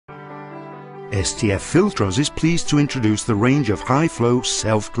STF Filters is pleased to introduce the range of high-flow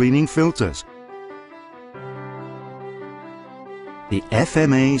self-cleaning filters. The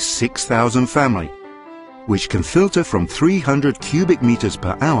FMA 6000 family, which can filter from 300 cubic meters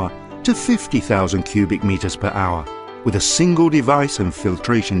per hour to 50,000 cubic meters per hour, with a single device and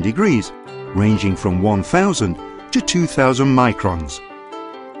filtration degrees ranging from 1000 to 2000 microns.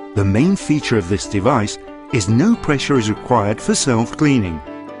 The main feature of this device is no pressure is required for self-cleaning.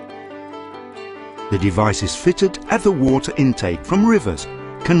 The device is fitted at the water intake from rivers,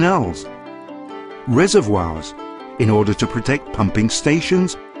 canals, reservoirs, in order to protect pumping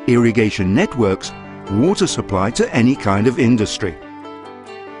stations, irrigation networks, water supply to any kind of industry.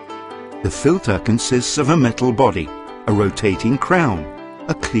 The filter consists of a metal body, a rotating crown,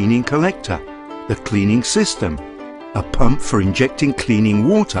 a cleaning collector, the cleaning system, a pump for injecting cleaning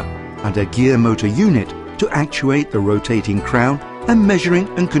water, and a gear motor unit to actuate the rotating crown and measuring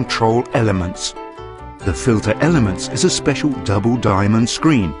and control elements. The filter elements is a special double diamond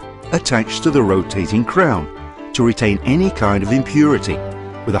screen attached to the rotating crown to retain any kind of impurity,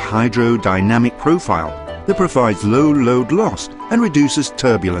 with a hydrodynamic profile that provides low load loss and reduces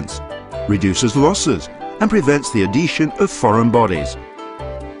turbulence, reduces losses and prevents the adhesion of foreign bodies.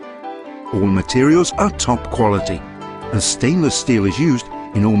 All materials are top quality, and stainless steel is used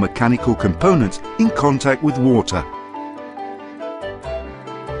in all mechanical components in contact with water.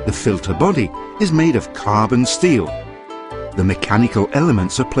 The filter body is made of carbon steel. The mechanical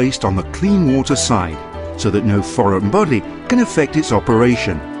elements are placed on the clean water side so that no foreign body can affect its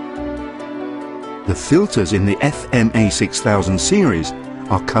operation. The filters in the FMA 6000 series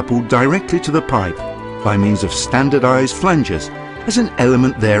are coupled directly to the pipe by means of standardized flanges as an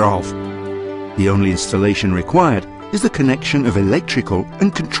element thereof. The only installation required is the connection of electrical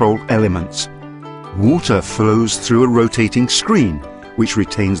and control elements. Water flows through a rotating screen which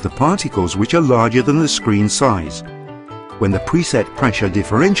retains the particles which are larger than the screen size. When the preset pressure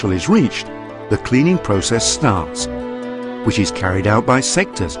differential is reached, the cleaning process starts, which is carried out by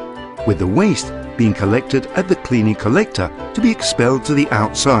sectors, with the waste being collected at the cleaning collector to be expelled to the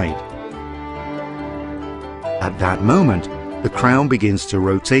outside. At that moment, the crown begins to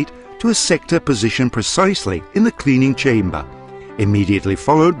rotate to a sector positioned precisely in the cleaning chamber, immediately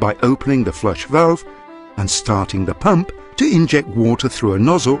followed by opening the flush valve and starting the pump to inject water through a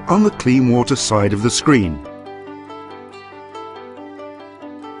nozzle on the clean water side of the screen.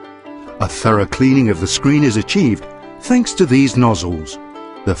 A thorough cleaning of the screen is achieved thanks to these nozzles.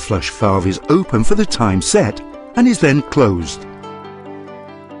 The flush valve is open for the time set and is then closed.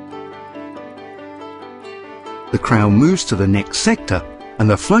 The crown moves to the next sector and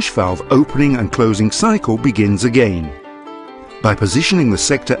the flush valve opening and closing cycle begins again. By positioning the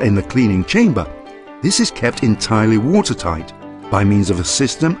sector in the cleaning chamber, this is kept entirely watertight by means of a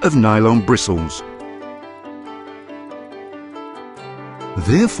system of nylon bristles.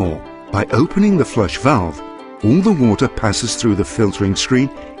 Therefore, by opening the flush valve, all the water passes through the filtering screen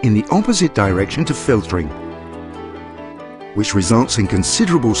in the opposite direction to filtering, which results in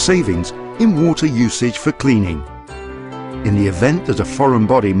considerable savings in water usage for cleaning. In the event that a foreign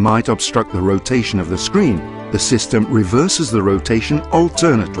body might obstruct the rotation of the screen, the system reverses the rotation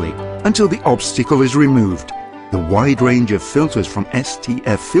alternately until the obstacle is removed. The wide range of filters from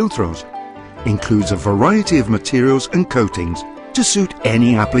STF Filters includes a variety of materials and coatings to suit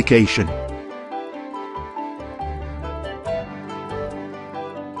any application.